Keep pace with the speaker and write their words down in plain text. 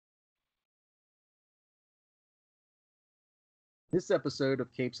This episode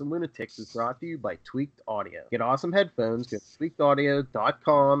of Capes and Lunatics is brought to you by Tweaked Audio. Get awesome headphones, go to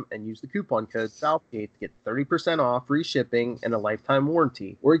tweakedaudio.com and use the coupon code Southgate to get 30% off, free shipping, and a lifetime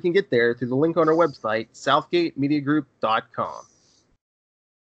warranty. Or you can get there through the link on our website, southgatemediagroup.com.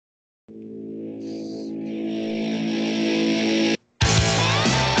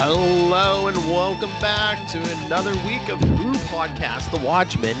 Hello and welcome back to another week of Who Podcast, The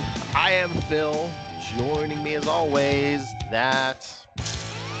Watchmen. I am Phil. Joining me as always,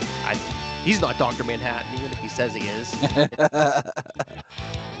 he's not Dr. Manhattan, even if he says he is.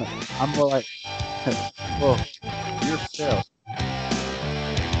 I'm more like, well, you're Phil.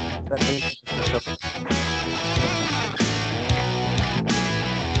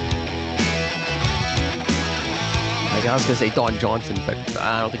 I was going to say Don Johnson, but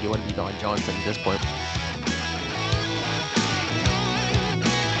I don't think you want to be Don Johnson at this point.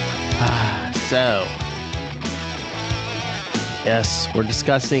 So, yes, we're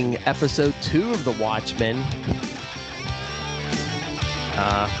discussing episode 2 of The Watchmen.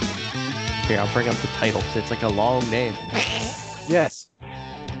 Here, I'll bring up the title. It's like a long name. Yes.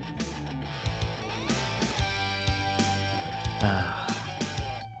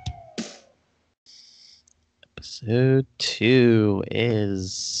 Episode 2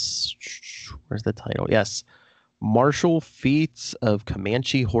 is... Where's the title? Yes. Martial Feats of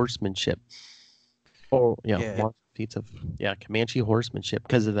Comanche Horsemanship. Oh, yeah. Martial Feats of Comanche Horsemanship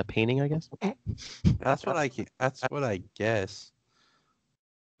because of the painting, I guess. That's what I guess.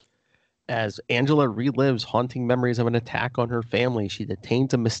 As Angela relives haunting memories of an attack on her family, she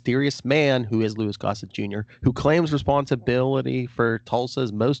detains a mysterious man who is Louis Gossett Jr., who claims responsibility for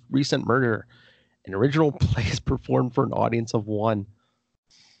Tulsa's most recent murder. An original play is performed for an audience of 1.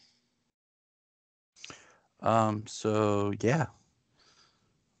 So yeah,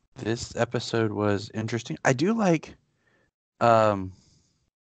 this episode was interesting. I do like, that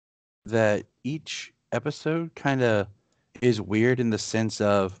each episode kind of is weird in the sense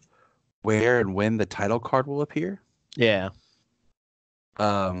of where and when the title card will appear. Yeah.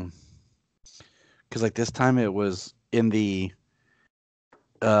 Because like this time it was in the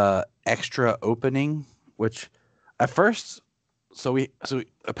extra opening, which at first, so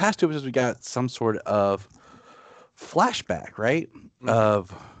the past 2 episodes we got some sort of flashback, right?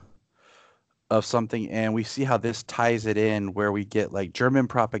 Mm-hmm. Of something, and we see how this ties it in, where we get like German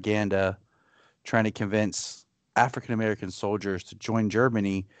propaganda trying to convince African American soldiers to join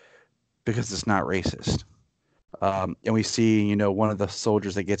Germany because it's not racist. And we see, one of the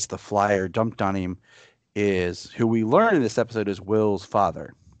soldiers that gets the flyer dumped on him is, who we learn in this episode is Will's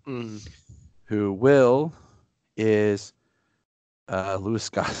father. Mm. Who Will is Louis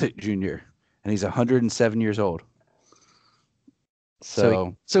Gossett Jr., and he's 107 years old.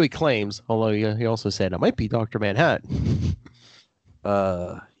 So he claims, although he also said it might be Dr. Manhattan.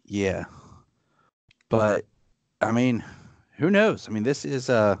 Yeah. But I mean, who knows? I mean, this is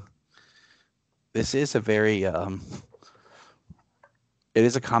a very it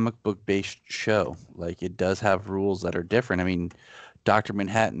is a comic book based show. Like, it does have rules that are different. I mean, Dr.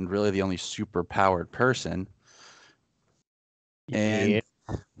 Manhattan, really the only super powered person. And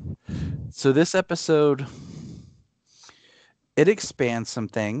so this episode, it expands some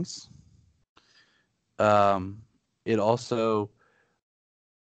things. It also,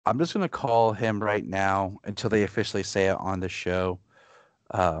 I'm just going to call him right now until they officially say it on the show.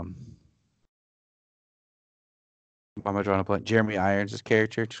 Why am I drawing a blank? Jeremy Irons'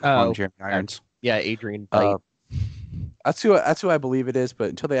 character. Just call him Jeremy Irons. Yeah, Adrian. That's who I believe it is, but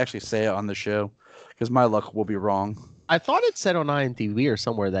until they actually say it on the show, because my luck will be wrong. I thought it said on IMDb or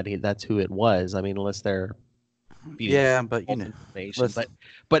somewhere that that's who it was. I mean, unless they're... Yeah, but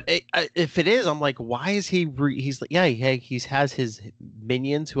but if it is, I'm like, why is he? He's like, he has his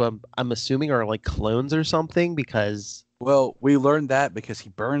minions who I'm assuming are like clones or something. Because we learned that because he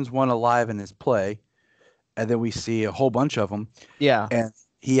burns one alive in his play, and then we see a whole bunch of them. Yeah, and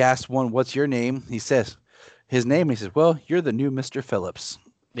he asks one, "What's your name?" He says his name. He says, "Well, you're the new Mr. Phillips."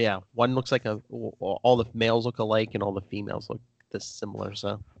 Yeah, one looks like all the males look alike, and all the females look dissimilar.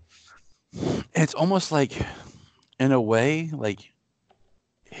 So it's almost like, in a way, like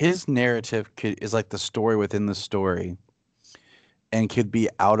his narrative is like the story within the story, and could be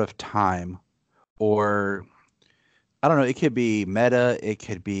out of time, or I don't know. It could be meta. It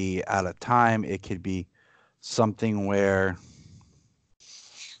could be out of time. It could be something where,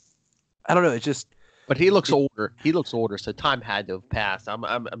 I don't know. It just. But he looks older. He looks older, so time had to have passed. I'm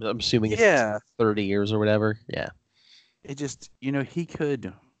assuming it's 30 years or whatever. Yeah. It just, he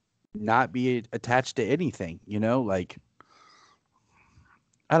could not be attached to anything, like,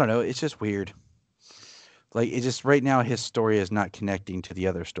 I don't know. It's just weird. Like it just right now his story is not connecting to the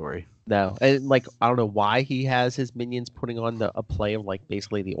other story. No, and like I don't know why he has his minions putting on a play of like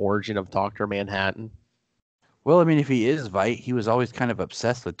basically the origin of Doctor Manhattan. Well, I mean, if he is Vite, he was always kind of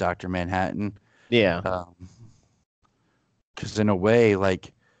obsessed with Dr. Manhattan. Yeah. Because in a way,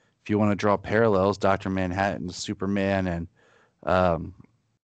 like, if you want to draw parallels, Dr. Manhattan's Superman and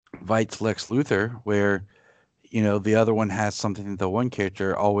Vite's Lex Luthor, where, you know, the other one has something that the one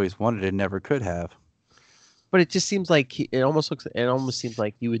character always wanted and never could have. But it just seems like it almost seems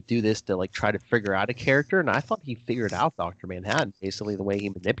like you would do this to like try to figure out a character, and I thought he figured out Doctor Manhattan basically the way he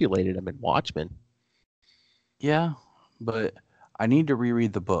manipulated him in Watchmen. Yeah, but I need to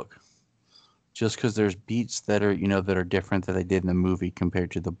reread the book. Just because there's beats that are, you know, that are different that they did in the movie compared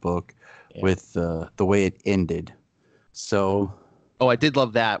to the book with the way it ended. So. Oh, I did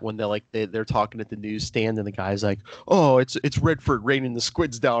love that when they're talking at the newsstand and the guy's like, "Oh, it's Redford raining the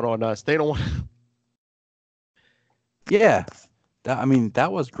squids down on us. They don't want." Yeah,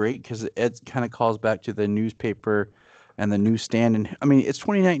 that was great because it kind of calls back to the newspaper and the newsstand, and I mean it's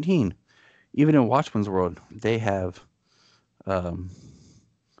 2019. Even in Watchmen's world, they have,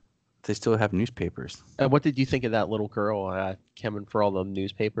 they still have newspapers. And what did you think of that little girl coming for all the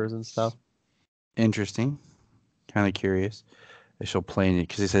newspapers and stuff? Interesting, kind of curious. She'll play it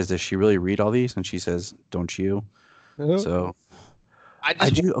because he says, "Does she really read all these?" And she says, "Don't you?" So I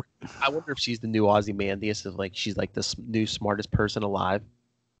wonder if she's the new Ozymandias, if like she's like the new smartest person alive.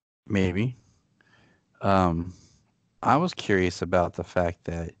 Maybe. I was curious about the fact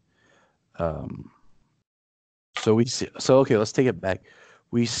that, so okay, let's take it back.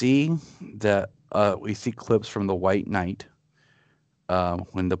 We see that we see clips from the White Knight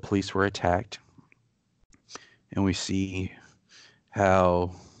when the police were attacked, and we see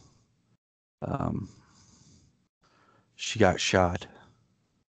how she got shot.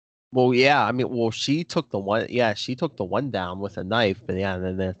 Well, yeah, I mean, she took the one. Yeah, she took the one down with a knife, but yeah, and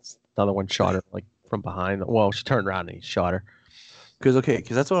then that's the other one shot her like from behind. Well, she turned around and he shot her. Because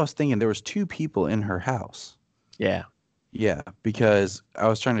that's what I was thinking. There was 2 people in her house. Yeah. Yeah, because I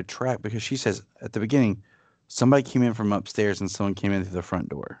was trying to track because she says at the beginning, somebody came in from upstairs and someone came in through the front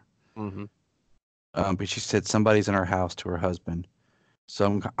door. Mm-hmm. But she said somebody's in her house to her husband.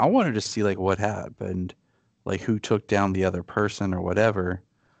 So I wanted to see like what happened, like who took down the other person or whatever.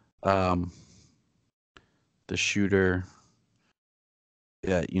 The shooter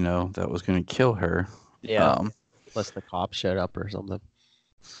that, you know, that was going to kill her. Yeah. Unless the cops showed up or something.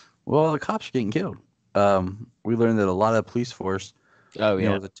 Well, the cops are getting killed. We learned that a lot of police force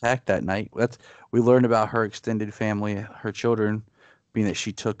was attacked that night. We learned about her extended family, her children, being that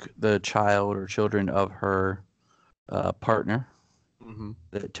she took the child or children of her partner. Mm-hmm.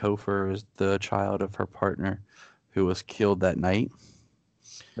 That Topher is the child of her partner who was killed that night.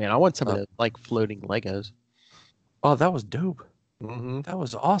 Man, I want some of the like floating Legos. Oh, that was dope. Mm-hmm. That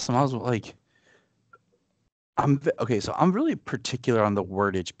was awesome. I was like, so I'm really particular on the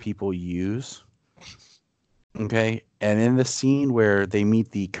wordage people use. Okay, and in the scene where they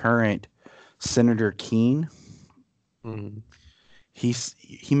meet the current Senator Keene, mm-hmm.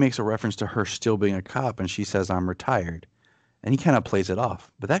 he makes a reference to her still being a cop, and she says, "I'm retired," and he kind of plays it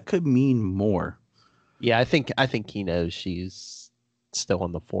off, but that could mean more. Yeah, I think he knows she's still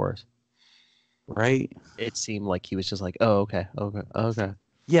on the force. Right? It seemed like he was just like, "Oh, okay."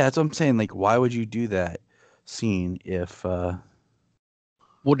 Yeah, that's what I'm saying. Like, why would you do that scene if?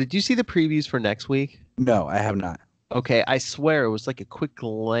 Well, did you see the previews for next week? No, I have not. Okay, I swear it was like a quick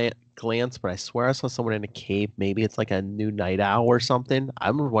glance, but I swear I saw someone in a cape. Maybe it's like a new Night Owl or something.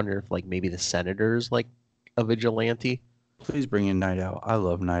 I'm wondering if like maybe the Senator's like a vigilante. Please bring in Night Owl. I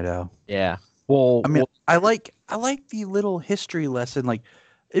love Night Owl. Yeah. Well, I mean, I like the little history lesson. Like,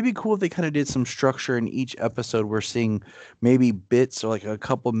 it'd be cool if they kind of did some structure in each episode. We're seeing maybe bits or like a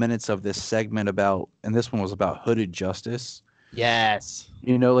couple minutes of this segment about, and this one was about hooded justice. Yes.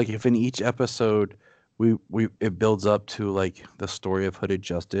 You know, like if in each episode it builds up to like the story of hooded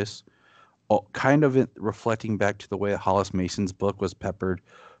justice, kind of reflecting back to the way Hollis Mason's book was peppered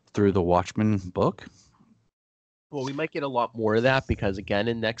through the Watchmen book. Well, we might get a lot more of that because again,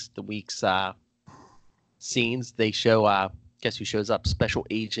 in next week's scenes, they show guess who shows up? Special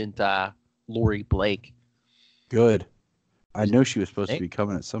Agent Lori Blake. Good. I know she was supposed to be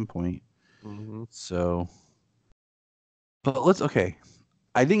coming at some point. Mm-hmm. So, but okay.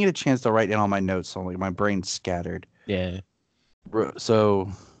 I didn't get a chance to write down all my notes, so like my brain's scattered. Yeah. So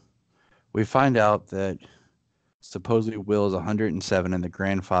we find out that supposedly Will is 107 and the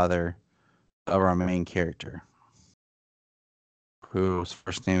grandfather of our main character, whose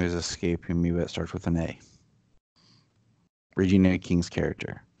first name is escaping me, but it starts with an A. Regina King's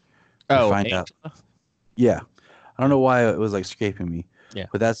character. Oh, find out. Yeah. I don't know why it was like escaping me. Yeah.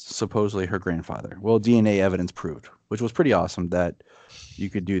 But that's supposedly her grandfather. Well, DNA evidence proved, which was pretty awesome that you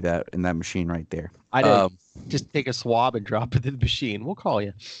could do that in that machine right there. I know. Just take a swab and drop it in the machine. We'll call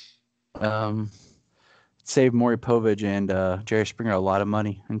you. Saved Maury Povich and Jerry Springer a lot of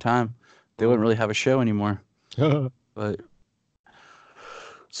money and time. They wouldn't really have a show anymore. But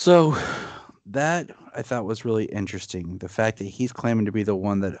so that I thought was really interesting. The fact that he's claiming to be the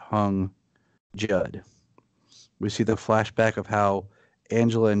one that hung Judd. We see the flashback of how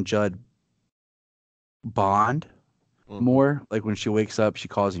Angela and Judd bond more. Like when she wakes up, she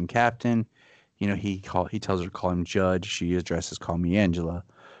calls him Captain. You know, he tells her to call him Judd. She addresses call me Angela.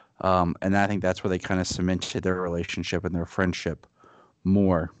 And I think that's where they kind of cemented their relationship and their friendship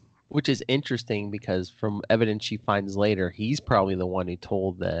more. Which is interesting because from evidence she finds later, he's probably the one who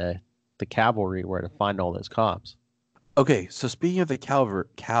told the cavalry where to find all those cops. Okay, so speaking of the cavalry,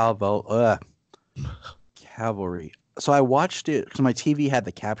 so I watched it because my TV had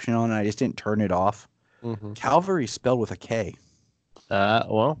the caption on and I just didn't turn it off. Cavalry spelled with a K.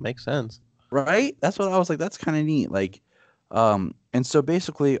 Well, makes sense. Right? That's what I was like, that's kind of neat. Like, and so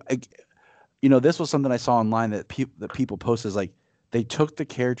basically, this was something I saw online that people posted, like, they took the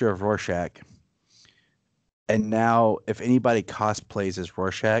character of Rorschach, and now if anybody cosplays as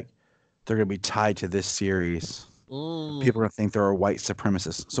Rorschach, they're going to be tied to this series. People are going to think they're a white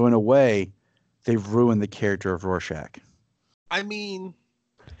supremacist. So in a way, they've ruined the character of Rorschach. I mean...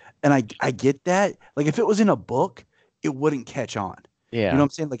 And I get that. Like, if it was in a book, it wouldn't catch on. Yeah. You know what I'm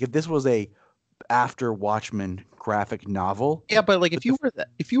saying? Like, if this was a after Watchmen graphic novel. Yeah, but like if you were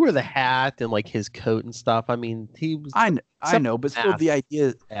the hat and like his coat and stuff, I mean, he was. I know, but still, the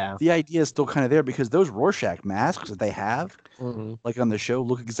idea is still kind of there because those Rorschach masks that they have, like on the show,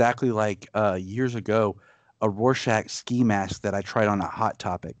 look exactly like years ago a Rorschach ski mask that I tried on a Hot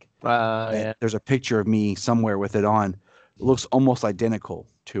Topic. Yeah. There's a picture of me somewhere with it on. It looks almost identical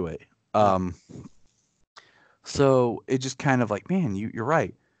to it. So it just kind of like, man, you're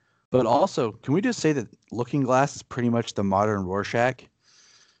right. But also, can we just say that Looking Glass is pretty much the modern Rorschach?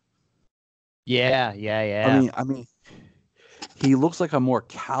 Yeah. I mean, he looks like a more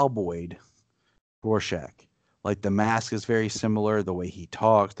cowboyed Rorschach. Like the mask is very similar, the way he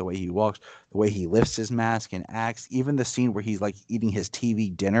talks, the way he walks, the way he lifts his mask and acts. Even the scene where he's like eating his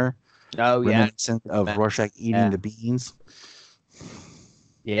TV dinner. Oh yeah, reminiscent of Rorschach eating the beans.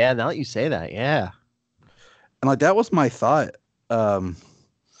 Yeah, now that you say that, yeah. And like that was my thought.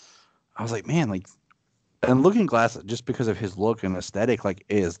 I was like, man, like, and Looking Glass, just because of his look and aesthetic, like,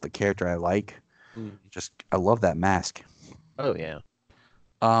 is the character I like. Just, I love that mask. Oh yeah.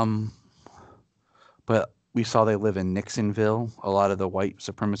 But we saw they live in Nixonville. A lot of the white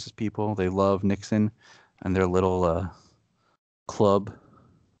supremacist people, they love Nixon and their little club.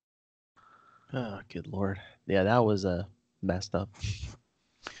 Oh, good Lord. Yeah, that was messed up.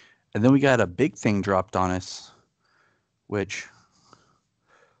 And then we got a big thing dropped on us, which,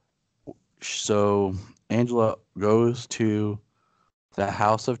 so Angela goes to the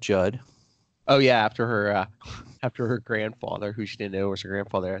house of Judd. Oh yeah, after her grandfather, who she didn't know was her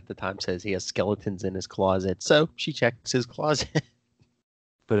grandfather at the time, says he has skeletons in his closet. So she checks his closet.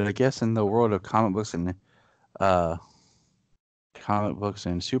 But I guess in the world of comic books and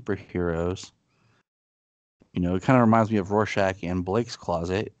superheroes, it kind of reminds me of Rorschach and Blake's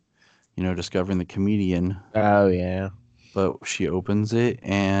closet. Discovering the comedian. Oh yeah. But she opens it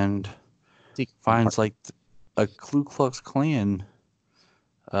and finds like a Ku Klux Klan,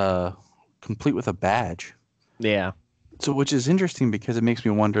 complete with a badge. Yeah. So, which is interesting because it makes me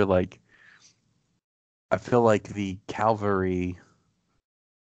wonder. Like, I feel like the cavalry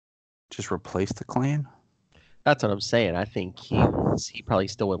just replaced the Klan. That's what I'm saying. I think he probably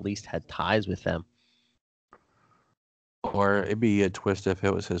still at least had ties with them. Or it'd be a twist if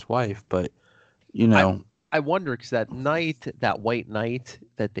it was his wife, but I wonder because that white night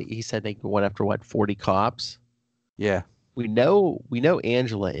that he said they went after 40 cops. Yeah. We know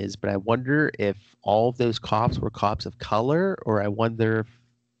Angela is, but I wonder if all of those cops were cops of color, or I wonder if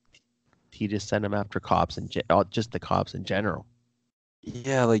he just sent them after cops and just the cops in general.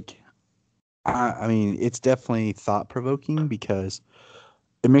 Yeah, like I mean, it's definitely thought provoking because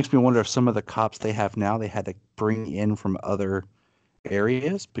it makes me wonder if some of the cops they have now they had to bring in from other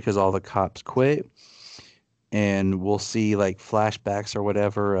areas because all the cops quit. And we'll see like flashbacks or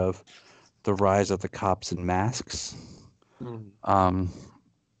whatever of the rise of the cops in masks.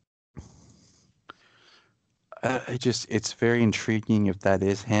 It's very intriguing if that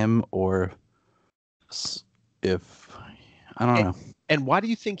is him or if I don't know. And why do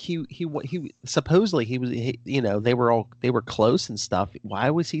you think he supposedly he was they were close and stuff? Why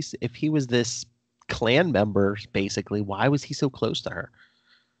was he, if he was this clan members, basically. Why was he so close to her?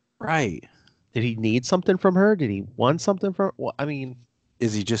 Right. Did he need something from her? Did he want something from? Well, I mean,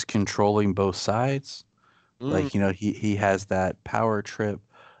 Is he just controlling both sides? Like, he has that power trip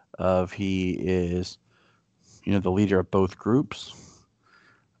of he is, the leader of both groups.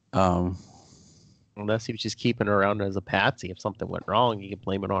 Unless he was just keeping her around as a patsy. If something went wrong, you could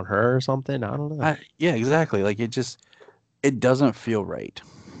blame it on her or something. I don't know. Yeah, exactly. Like, it doesn't feel right.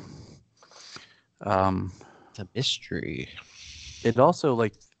 It's a mystery. It also,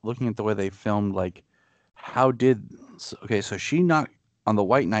 like, looking at the way they filmed, like, so she knocked, on the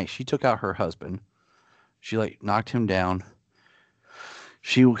White Knight, she took out her husband. She, like, knocked him down.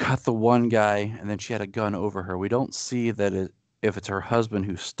 She got the one guy, and then she had a gun over her. We don't see that if it's her husband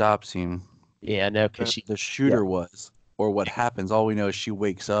who stops him. Yeah, no, because The shooter was, or what happens. All we know is she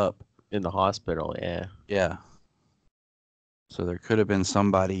wakes up in the hospital. Yeah. Yeah. So there could have been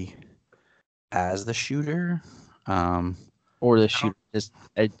somebody as the shooter. Or the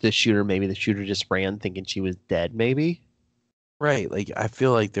shooter maybe the shooter just ran thinking she was dead, maybe. Right. Like, I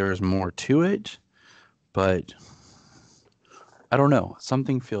feel like there's more to it, but I don't know.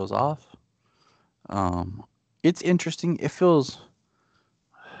 Something feels off. It's interesting.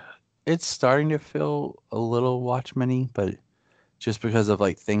 It's starting to feel a little Watchmen-y, but just because of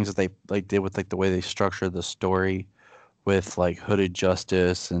like things that they like did with like the way they structured the story with like Hooded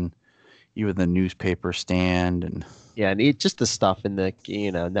Justice and even the newspaper stand and just the stuff in the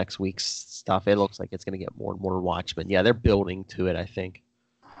next week's stuff. It looks like it's going to get more and more Watchmen. Yeah, they're building to it, I think.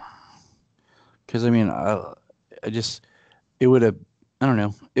 Because I mean, it would have, I don't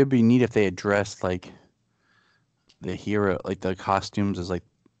know, it'd be neat if they addressed like the hero, like the costumes as like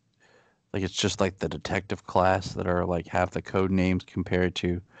it's just like the detective class that are like have the code names compared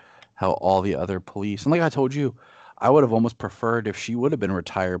to how all the other police. And like I told you, I would have almost preferred if she would have been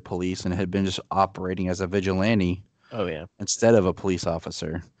retired police and had been just operating as a vigilante. Oh yeah. Instead of a police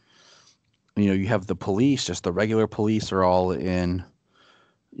officer. You have the police, just the regular police are all in,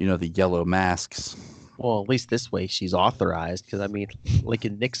 the yellow masks. Well, at least this way she's authorized. Because I mean, like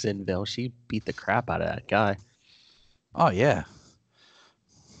in Nixonville, she beat the crap out of that guy. Oh yeah.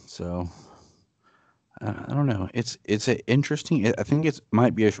 So I don't know. It's interesting. I think it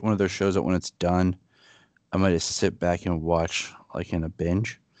might be one of those shows that when it's done, I might just sit back and watch like in a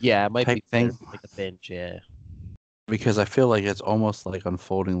binge. Yeah, it might be thing. Like a binge. Yeah. Because I feel like it's almost like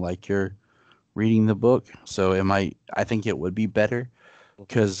unfolding like you're reading the book. So I think it would be better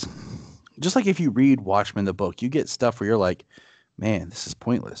because just like if you read Watchmen the book, you get stuff where you're like, man, this is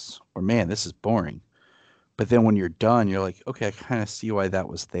pointless, or man, this is boring. But then when you're done, you're like, okay, I kind of see why that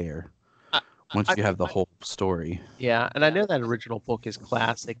was there. Once you have the whole story. Yeah, and I know that original book is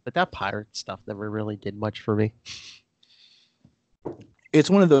classic, but that pirate stuff never really did much for me. It's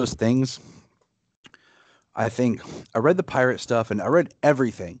one of those things. I think I read the pirate stuff and I read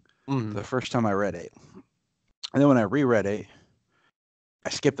everything the first time I read it. And then when I reread it, I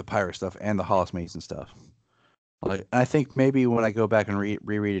skipped the pirate stuff and the Hollis Mason stuff. Like, I think maybe when I go back and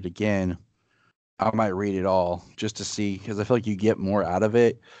reread it again, I might read it all just to see, because I feel like you get more out of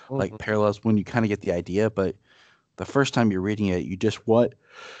it, like parallels when you kind of get the idea. But the first time you're reading it, you just want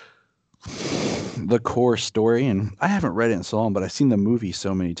the core story. And I haven't read it in so long, but I've seen the movie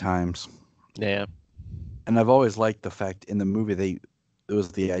so many times. Yeah. And I've always liked the fact in the movie it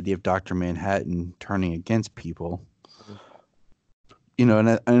was the idea of Dr. Manhattan turning against people.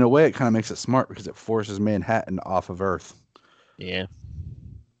 And in a way it kind of makes it smart because it forces Manhattan off of Earth. Yeah.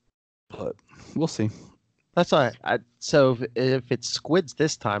 But we'll see. That's why. So if it's squids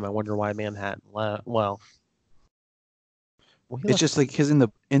this time, I wonder why Manhattan. Well, it's just like because in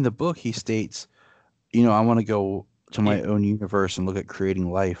the book he states, I want to go to my own universe and look at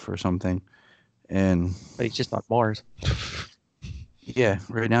creating life or something, but he's just on Mars. Yeah,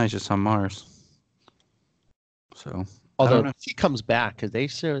 right now he's just on Mars. So. Although he comes back, because they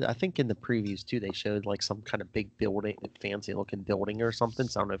showed, I think in the previews too, they showed like some kind of big building, fancy looking building or something.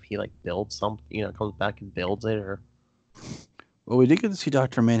 So I don't know if he like builds comes back and builds it or. Well, we did get to see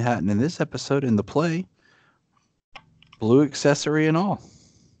Dr. Manhattan in this episode in the play. Blue accessory and all.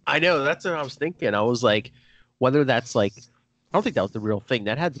 I know, that's what I was thinking. I was like, whether that's like, I don't think that was the real thing.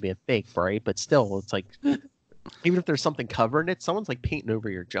 That had to be a fake, right? But still, it's like, even if there's something covering it, someone's like painting over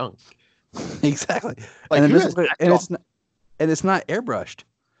your junk. Exactly. Like, and it's not airbrushed.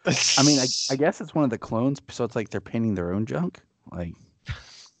 I mean, I guess it's one of the clones, so it's like they're painting their own junk. Like,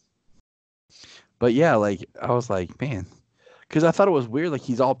 but yeah, like I was like, man, because I thought it was weird. Like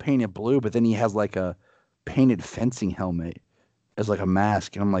he's all painted blue, but then he has like a painted fencing helmet as like a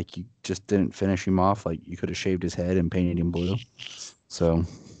mask, and I'm like, you just didn't finish him off. Like you could have shaved his head and painted him blue. So,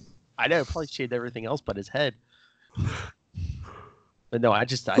 I know, probably shaved everything else but his head. But no, I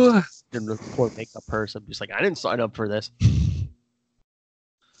just didn't a poor makeup person. I'm just like, I didn't sign up for this.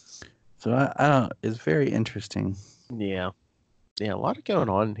 So I don't. It's very interesting. Yeah, a lot going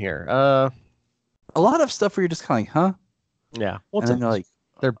on here. A lot of stuff where you're just kind of like, huh? Yeah. And then you're like,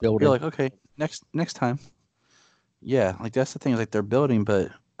 they're building. You're like, okay, next time. Yeah, like that's the thing. Is like they're building,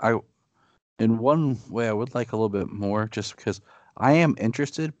 but in one way, I would like a little bit more, just because I am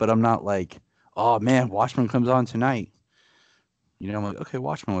interested, but I'm not like, oh man, Watchmen comes on tonight. You know, I'm like, okay,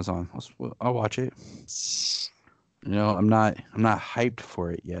 Watchmen was on. I'll watch it. You know, I'm not hyped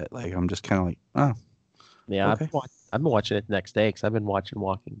for it yet. Like I'm just kind of like, oh. Yeah, okay. I've been watching it the next day because I've been watching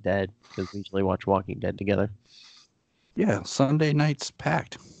Walking Dead because we usually watch Walking Dead together. Yeah, Sunday night's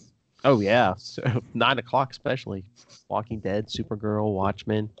packed. Oh yeah, so 9:00 especially. Walking Dead, Supergirl,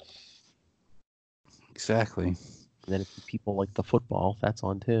 Watchmen. Exactly. And then if people like the football, that's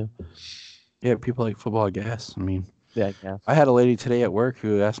on too. Yeah, people like football, I guess. I mean, Yeah, yeah. I had a lady today at work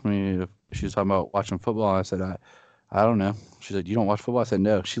who asked me if she was talking about watching football. I said, I don't know. She said, you don't watch football? I said,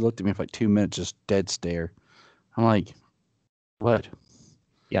 no. She looked at me for like 2 minutes, just dead stare. I'm like, what?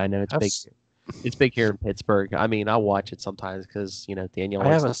 Yeah, I know it's big. It's big here in Pittsburgh. I mean, I'll watch it sometimes because Daniel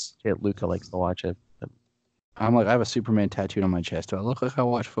likes it. Luca likes to watch it. I'm like, I have a Superman tattooed on my chest. Do I look like I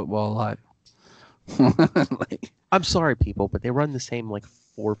watch football a lot? I'm sorry, people, but they run the same like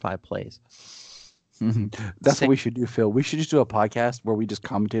 4 or 5 plays. That's what we should do, Phil. We should just do a podcast where we just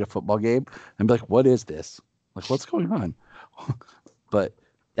commentate a football game and be like, what is this? Like, what's going on? But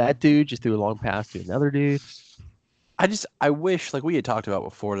that dude just threw a long pass to another dude. I wish, like we had talked about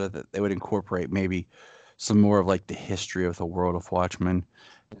before, that they would incorporate maybe some more of like the history of the world of Watchmen,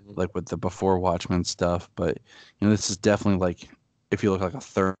 like with the before Watchmen stuff. But this is definitely like, if you look like a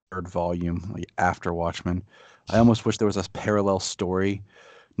third volume, like after Watchmen. I almost wish there was a parallel story,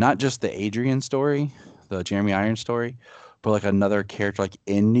 not just the Adrian story, the Jeremy Irons story, but like another character like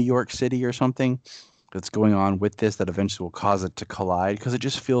in New York City or something that's going on with this that eventually will cause it to collide, because it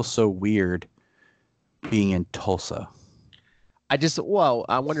just feels so weird being in Tulsa. I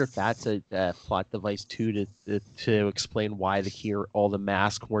wonder if that's a plot device too to explain why all the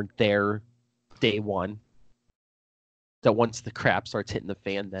masks weren't there day one. That once the crap starts hitting the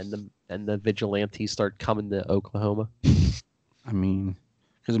fan, then the vigilantes start coming to Oklahoma. I mean,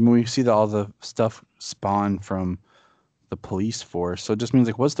 because when we see all the stuff spawn from the police force, so it just means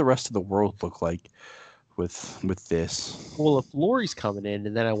like, what's the rest of the world look like with this? Well, if Lori's coming in,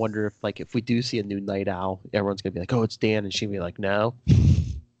 and then I wonder if we do see a new Night Owl, everyone's gonna be like, "Oh, it's Dan," and she'll be like, "No,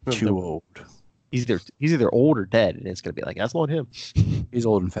 too old. He's either old or dead," and it's gonna be like, "That's not him." He's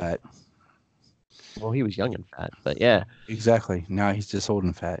old and fat. Well, he was young and fat, but yeah, exactly. Now he's just old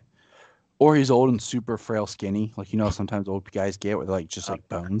and fat, or he's old and super frail, skinny. Like sometimes old guys get where they're like just like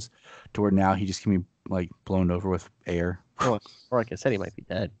bones, to where now he just can be like blown over with air. Or like I said, he might be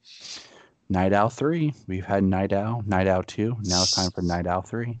dead. Night Owl 3. We've had Night Owl, Night Owl 2. Now it's time for Night Owl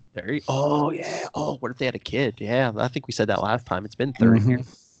 3. Oh, yeah. Oh, what if they had a kid? Yeah, I think we said that last time. It's been 30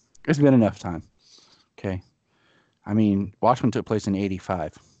 years. It's been enough time. Okay. I mean, Watchmen took place in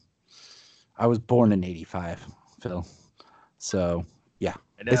 85. I was born in 85, Phil. So, yeah.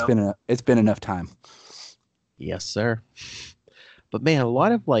 It's been enough time. Yes, sir. But, man, a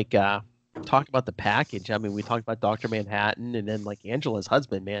lot of, talk about the package. I mean, we talked about Dr. Manhattan, and then Angela's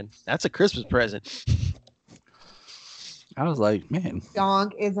husband, man. That's a Christmas present. I was like, man.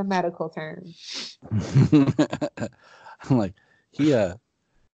 Donk is a medical term. I'm like, he's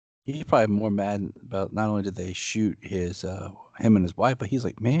probably more mad about not only did they shoot him and his wife, but he's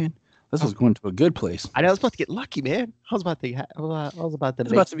like, man, this was going to a good place. I was about to get lucky, man. I was about to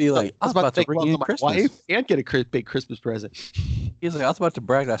bring in Christmas wife and get a big Christmas present. He's like, I was about to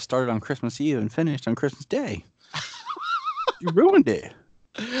brag that I started on Christmas Eve and finished on Christmas Day. You ruined it.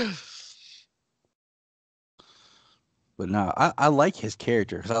 But no, I like his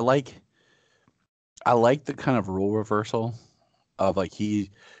character, because I like the kind of role reversal of he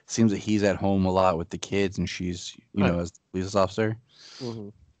seems that he's at home a lot with the kids, and she's as the police officer. Mm-hmm.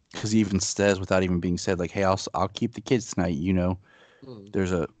 Because he even says, without even being said, like, hey, I'll keep the kids tonight,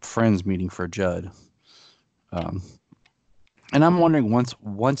 There's a friends meeting for Judd. And I'm wondering,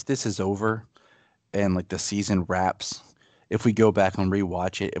 once this is over and the season wraps, if we go back and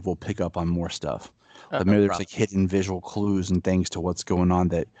rewatch it, if we'll pick up on more stuff. But maybe there's hidden visual clues and things to what's going on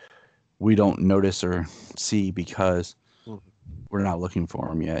that we don't notice or see because we're not looking for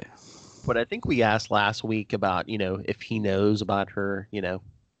them yet. But I think we asked last week about, if he knows about her,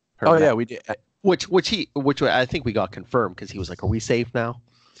 yeah, we did. Which I think we got confirmed, because he was like, "Are we safe now?"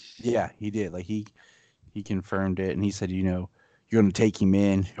 Yeah, he did. He confirmed it, and he said, you're going to take him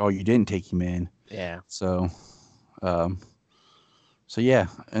in, or you didn't take him in. Yeah. So, yeah,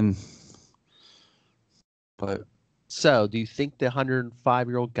 but. So, do you think the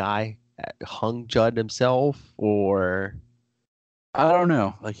 105-year-old guy hung Judd himself, or? I don't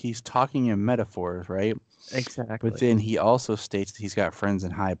know. Like, he's talking in metaphors, right? Exactly. But then he also states that he's got friends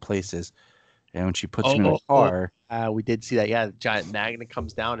in high places. And when she puts him in a car... we did see that. Yeah, the giant magnet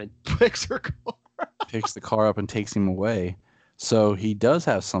comes down and picks her car. Picks the car up and takes him away. So he does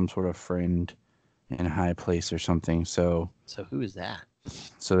have some sort of friend in a high place or something. So who is that?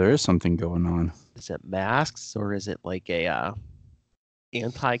 So there is something going on. Is it masks, or is it like a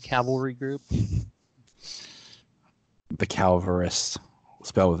anti-cavalry group? The Calvarists,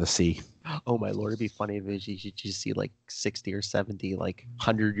 spelled with a C. Oh my lord, it'd be funny if you just see like 60 or 70 like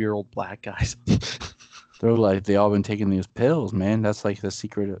 100-year-old black guys. They're like, they all been taking these pills, man. That's like the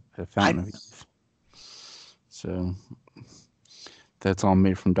secret of Fountain of Youth. So that's all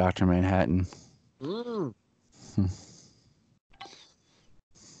made from Dr. Manhattan.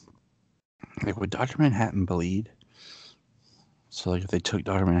 Like, would Dr. Manhattan bleed? So, like, if they took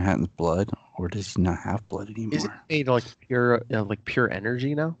Dr. Manhattan's blood, or does he not have blood anymore? Is it made like pure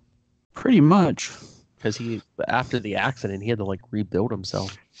energy now? Pretty much. Because after the accident, he had to like rebuild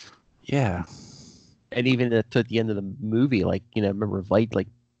himself. Yeah. And even at the end of the movie, like, remember Vite like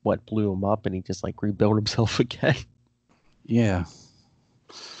what blew him up, and he just like rebuilt himself again. Yeah.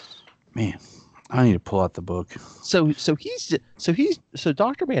 Man, I need to pull out the book. So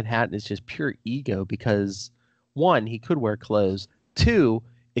Dr. Manhattan is just pure ego because, one, he could wear clothes. Two,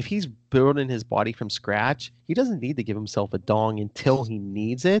 if he's building his body from scratch, he doesn't need to give himself a dong until he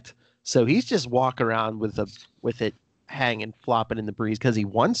needs it. So he's just walking around with it hanging, flopping in the breeze because he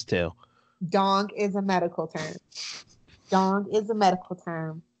wants to. Dong is a medical term. Dong is a medical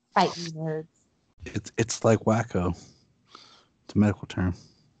term. Fighting nerds. It's like wacko. It's a medical term.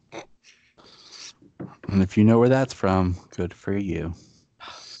 And if you know where that's from, good for you.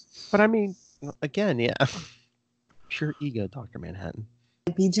 But I mean, again, yeah. Pure ego, Dr. Manhattan.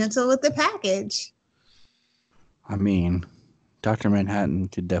 Be gentle with the package. I mean, Dr. Manhattan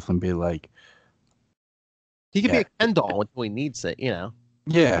could definitely be like... He could be a Ken doll until he needs it, Yeah,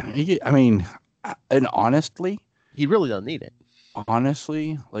 I mean, and honestly... He really doesn't need it.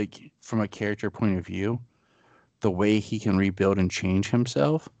 Honestly, like, from a character point of view, the way he can rebuild and change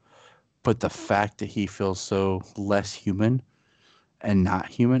himself, but the fact that he feels so less human and not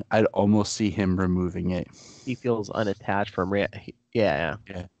human, I'd almost see him removing it. He feels unattached from yeah.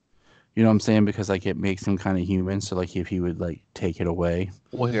 You know what I'm saying? Because like it makes him kind of human. So like if he would like take it away.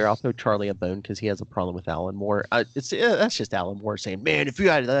 Well, here I'll throw Charlie a bone because he has a problem with Alan Moore. That's just Alan Moore saying, "Man, if you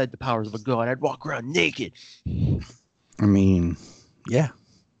had the powers of a god, I'd walk around naked." I mean, yeah.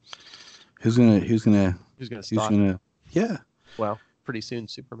 Who's gonna? Yeah. Well, pretty soon,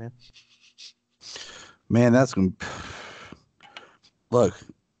 Superman. Man, that's gonna. Look,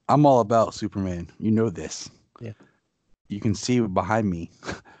 I'm all about Superman. You know this. Yeah. You can see behind me.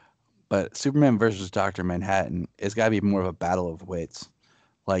 But Superman versus Dr. Manhattan, it's got to be more of a battle of wits,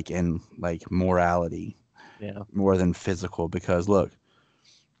 like in like morality, more than physical. Because look,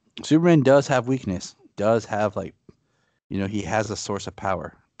 Superman does have weakness, does have like, he has a source of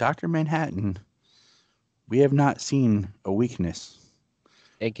power. Dr. Manhattan, we have not seen a weakness.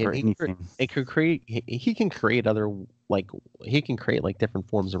 He can create other like different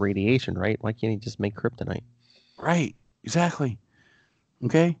forms of radiation, right? Why can't he just make kryptonite? Right, exactly.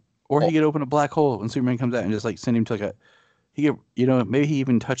 Okay. Or he could open a black hole when Superman comes out and just like send him to like maybe he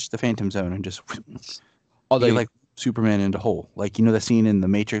even touched the Phantom Zone and just like Superman into hole. Like, the scene in The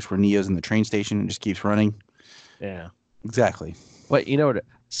Matrix where Neo's in the train station and just keeps running. Yeah. Exactly. But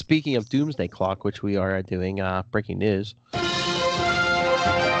speaking of Doomsday Clock, which we are doing breaking news.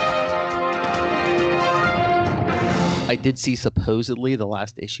 I did see supposedly the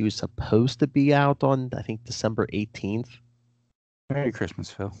last issue is supposed to be out on, I think, December 18th. Merry Christmas,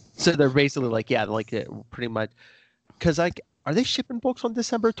 Phil. So they're basically pretty much, because are they shipping books on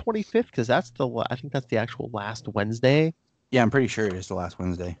December 25th? Because I think that's the actual last Wednesday. Yeah, I'm pretty sure it is the last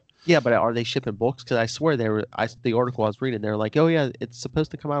Wednesday. Yeah, but are they shipping books? Because I swear the article I was reading, they're like, oh yeah, it's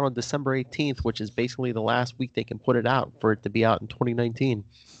supposed to come out on December 18th, which is basically the last week they can put it out for it to be out in 2019.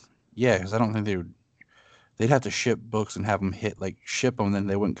 Yeah, because I don't think they'd have to ship books and have them ship them, then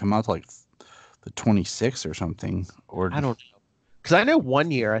they wouldn't come out till like the 26th or something. Or I don't know. Because I know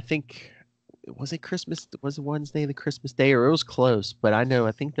one year, I think, was it Christmas? Was it Wednesday, the Christmas day, or it was close? But I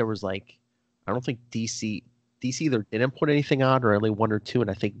think there was I don't think DC either didn't put anything out or only one or two.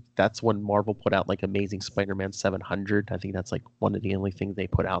 And I think that's when Marvel put out like Amazing Spider-Man 700. I think that's like one of the only things they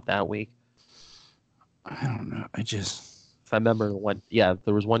put out that week. I don't know. I remember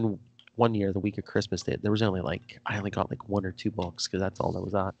there was one year, the week of Christmas, there was only I only got 1 or 2 books because that's all that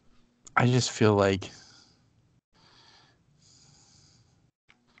was on. I just feel like,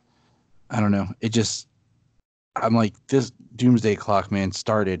 I don't know. I'm like, this Doomsday Clock, man,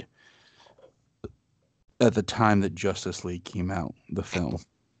 started at the time that Justice League came out, the film.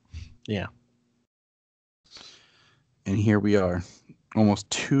 Yeah. And here we are, almost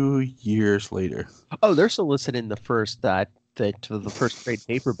 2 years later. Oh, they're soliciting the first trade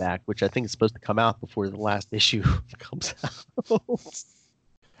paperback, which I think is supposed to come out before the last issue comes out.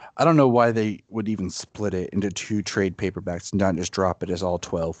 I don't know why they would even split it into 2 trade paperbacks and not just drop it as all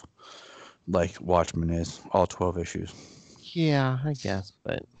 12, like Watchmen is, all 12 issues. Yeah, I guess,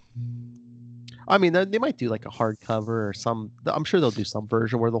 but I mean, they might do a hardcover or some. I'm sure they'll do some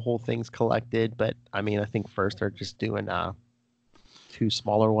version where the whole thing's collected, but I mean, I think first they're just doing 2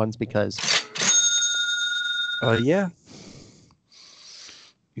 smaller ones because. Yeah.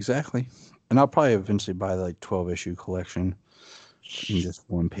 Exactly. And I'll probably eventually buy the 12 issue collection in just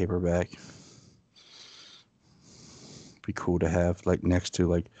 1 paperback. Be cool to have next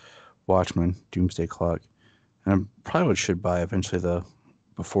to Watchmen, Doomsday Clock. And I probably should buy eventually the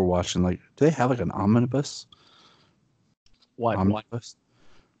Before Watchmen. Do they have an omnibus? What? Omnibus?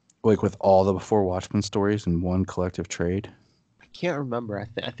 With all the Before Watchmen stories in 1 collective trade? I can't remember. I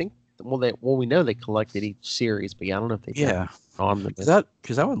think. Well, we know they collected each series, but I don't know if they. Yeah. Omnibus.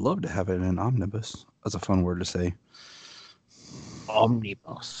 Because I would love to have it in an omnibus. That's a fun word to say.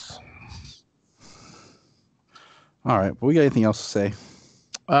 Omnibus. All right. But we got anything else to say?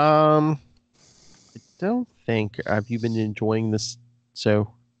 I don't think. Have you been enjoying this?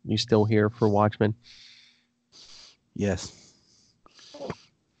 So you still here for Watchmen? Yes.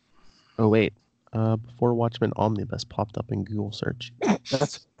 Oh wait. Before Watchmen Omnibus popped up in Google search.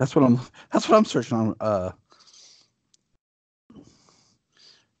 That's what I'm searching on.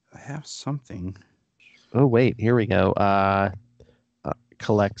 I have something. Oh wait, here we go.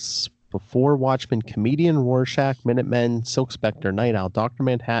 Collects Before Watchmen, Comedian, Rorschach, Minutemen, Silk Spectre, Night Owl, Dr.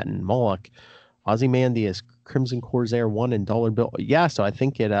 Manhattan, Moloch, Ozymandias, Crimson Corsair 1, and Dollar Bill. Yeah, so I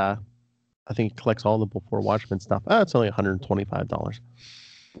think it collects all the Before Watchmen stuff. Oh, it's only $125.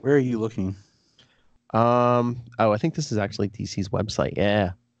 Where are you looking? I think this is actually DC's website.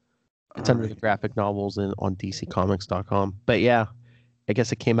 Yeah. It's under the graphic novels on DCComics.com. But yeah, I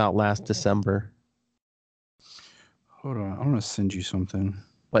guess it came out last December. Hold on, I'm gonna send you something.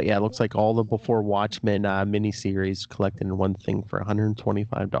 But yeah, it looks like all the Before Watchmen miniseries collected in one thing for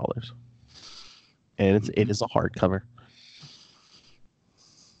 $125, and it is a hardcover.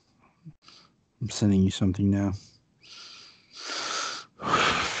 I'm sending you something now.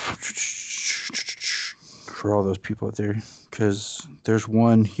 For all those people out there, because there's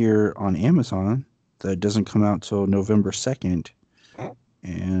one here on Amazon that doesn't come out till November 2nd,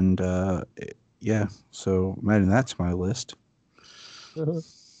 and yeah, so imagine that's my list.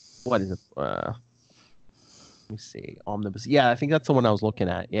 What is it? Let me see. Omnibus. Yeah, I think that's the one I was looking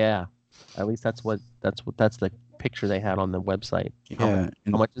at. Yeah, at least that's the picture they had on the website. Yeah,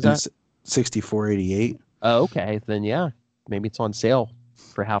 how much is that? $64.88. Oh, okay, then yeah, maybe it's on sale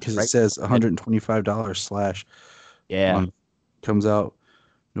for half. Because it says $125 / Yeah, comes out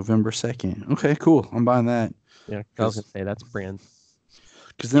November 2nd. Okay, cool. I'm buying that. Yeah, I was gonna say that's brand.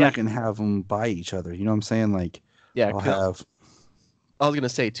 Because then I can have them buy each other. You know what I'm saying? Yeah, I was gonna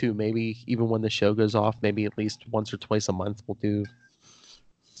say too. Maybe even when the show goes off, maybe at least once or twice a month, we'll do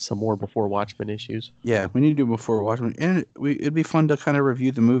some more Before Watchmen issues. Yeah, we need to do Before Watchmen, and it'd be fun to kind of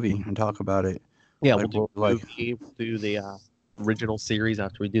review the movie and talk about it. Yeah, we'll do the original series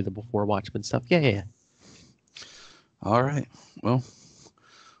after we do the Before Watchmen stuff. Yeah. All right. Well,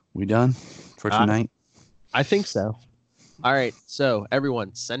 we done for tonight? I think so. All right. So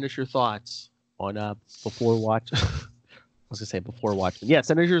everyone, send us your thoughts on Before Watchmen. I was gonna say Before Watchmen. Yeah,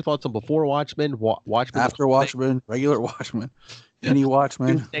 send us your thoughts on Before Watchmen, Watchmen, After Watchmen, regular Watchmen, any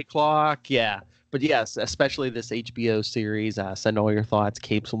Watchmen. Doomsday Clock. Yeah. But yes, especially this HBO series. Send all your thoughts,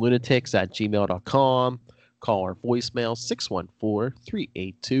 capesandlunatics@gmail.com. Call our voicemail,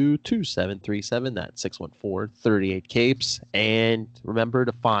 614-382-2737. That's 614-38-CAPES. And remember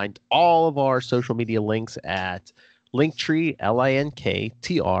to find all of our social media links at Linktree,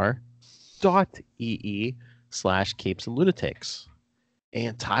 linktr.ee/capesandlunatics.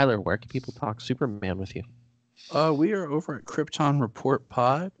 And Tyler, where can people talk Superman with you? We are over at Krypton Report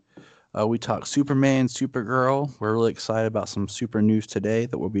Pod. We talk Superman, Supergirl. We're really excited about some super news today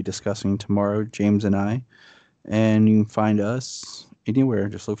that we'll be discussing tomorrow, James and I. And you can find us anywhere.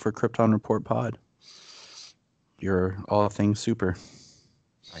 Just look for Krypton Report Pod. You're all things super.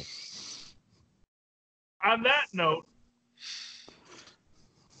 Nice. On that note,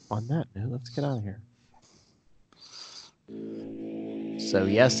 on that note, let's get out of here. So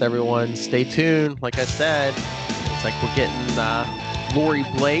yes, everyone, stay tuned. Like I said, it's like we're getting Lori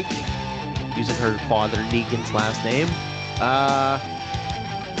Blake using her father Negan's last name. I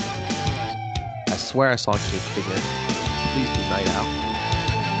swear I saw Kate Figure. Please do Night Owl.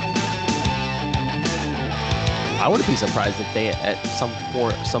 I wouldn't be surprised if they at some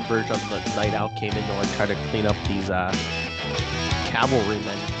version of the Night Owl came in to like try to clean up these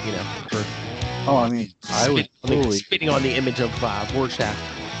cavalrymen, you know. For, I mean, I would totally spitting on the image of Rorschach.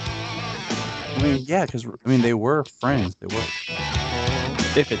 I mean, yeah, because I mean they were friends. They were.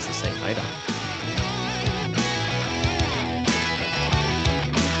 If it's the same Night Owl.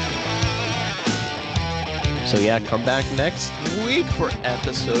 So yeah, come back next week for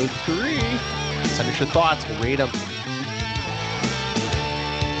episode 3. Send us your thoughts. We'll read them.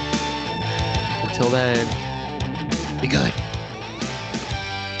 Until then, be good.